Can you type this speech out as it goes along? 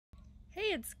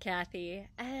Hey, it's Kathy,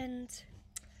 and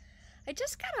I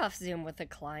just got off Zoom with a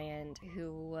client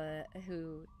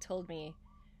who told me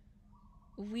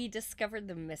we discovered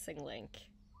the missing link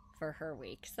for her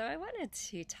week. So I wanted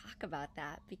to talk about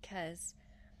that because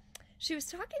she was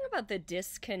talking about the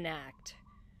disconnect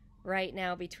right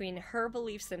now between her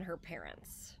beliefs and her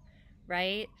parents,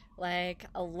 right? Like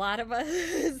a lot of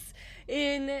us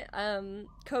in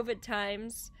COVID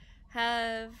times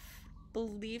have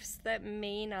beliefs that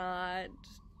may not,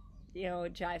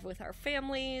 jive with our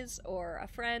families or a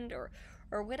friend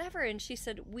or whatever. And she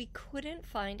said we couldn't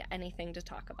find anything to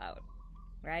talk about,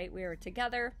 right? We were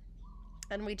together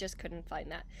and we just couldn't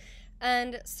find that.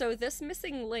 And so this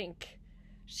missing link,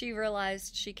 she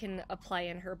realized she can apply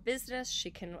in her business,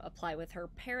 she can apply with her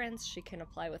parents, she can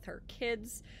apply with her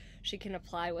kids, she can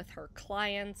apply with her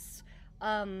clients.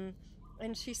 And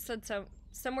she said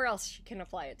somewhere else she can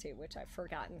apply it to, which I've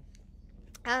forgotten.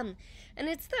 And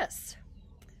it's this,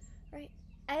 right?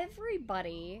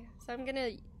 Everybody, so I'm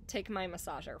gonna take my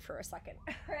massager for a second,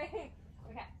 right?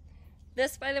 Okay.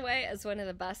 This, by the way, is one of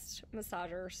the best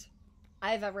massagers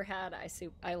I've ever had.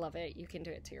 I love it. You can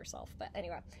do it to yourself. But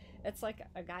anyway, it's like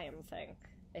a Gaiam thing,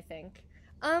 I think.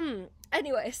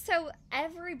 Anyway, so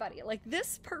everybody, like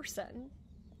this person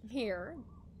here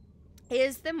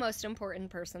is the most important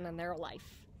person in their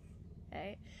life.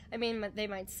 Okay? I mean, they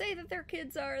might say that their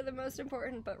kids are the most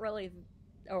important, but really,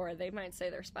 or they might say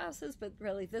their spouses, but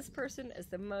really this person is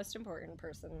the most important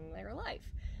person in their life.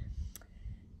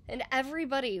 And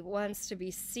everybody wants to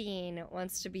be seen,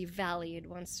 wants to be valued,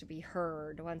 wants to be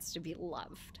heard, wants to be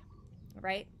loved,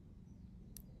 right?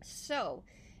 So,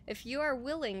 if you are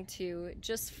willing to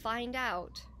just find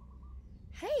out,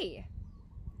 hey,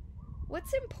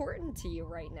 what's important to you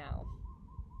right now?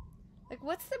 Like,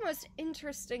 what's the most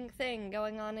interesting thing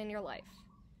going on in your life?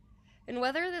 And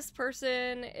whether this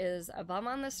person is a bum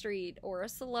on the street or a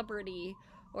celebrity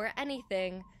or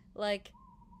anything, like,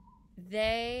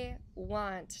 they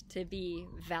want to be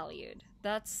valued.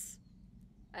 That's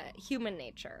human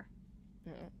nature.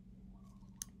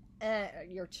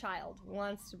 Your child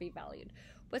wants to be valued.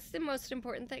 What's the most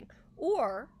important thing?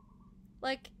 Or,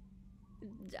 like,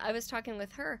 I was talking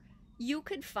with her, you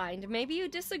could find, maybe you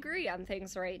disagree on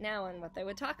things right now, and what they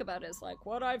would talk about is like,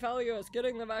 what I value is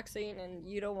getting the vaccine, and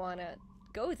you don't want to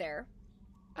go there.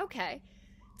 Okay,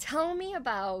 tell me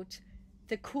about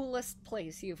the coolest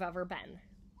place you've ever been.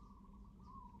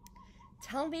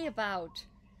 Tell me about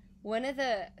one of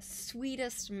the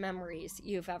sweetest memories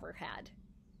you've ever had,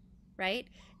 right?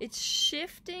 It's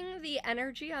shifting the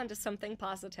energy onto something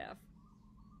positive.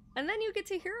 And then you get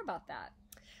to hear about that.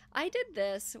 I did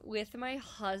this with my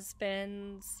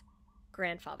husband's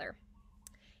grandfather.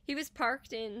 He was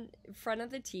parked in front of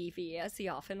the TV, as he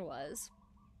often was.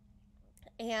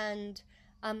 And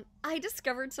I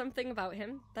discovered something about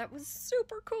him that was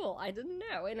super cool. I didn't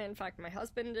know. And in fact, my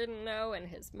husband didn't know, and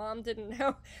his mom didn't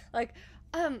know.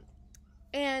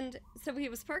 And so he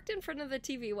was parked in front of the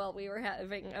TV while we were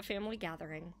having a family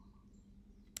gathering.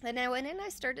 And I went in and I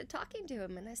started talking to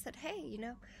him, and I said, hey,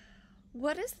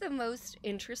 what is the most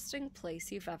interesting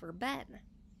place you've ever been?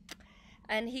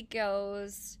 And he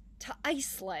goes, to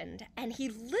Iceland. And he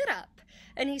lit up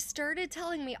and he started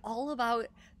telling me all about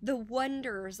the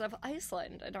wonders of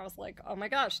Iceland. And I was like, oh my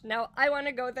gosh, now I want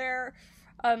to go there.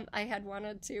 I had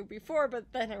wanted to before,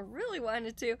 but then I really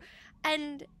wanted to.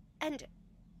 And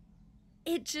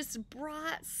it just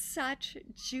brought such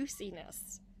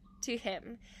juiciness to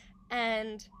him.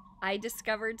 And I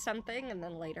discovered something, and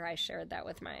then later I shared that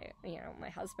with my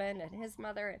husband and his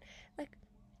mother. And like,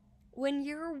 when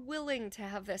you're willing to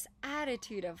have this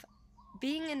attitude of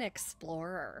being an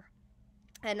explorer,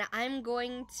 and I'm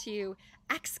going to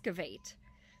excavate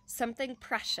something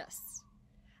precious,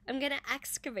 I'm going to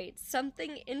excavate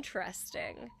something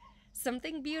interesting,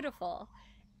 something beautiful,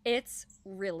 it's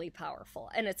really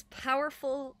powerful. And it's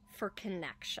powerful for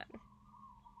connection.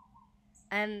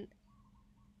 And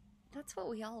that's what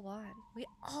we all want. We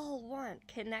all want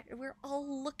connect. We're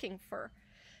all looking for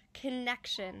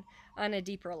connection on a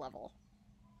deeper level.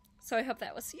 So I hope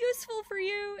that was useful for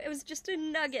you. It was just a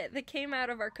nugget that came out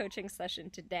of our coaching session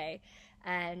today.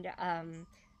 And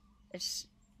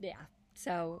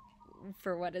so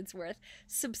for what it's worth,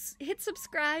 hit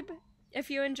subscribe if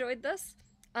you enjoyed this,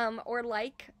 or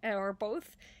like, or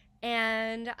both.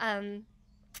 And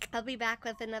I'll be back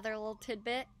with another little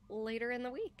tidbit later in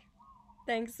the week.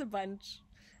 Thanks a bunch.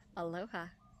 Aloha.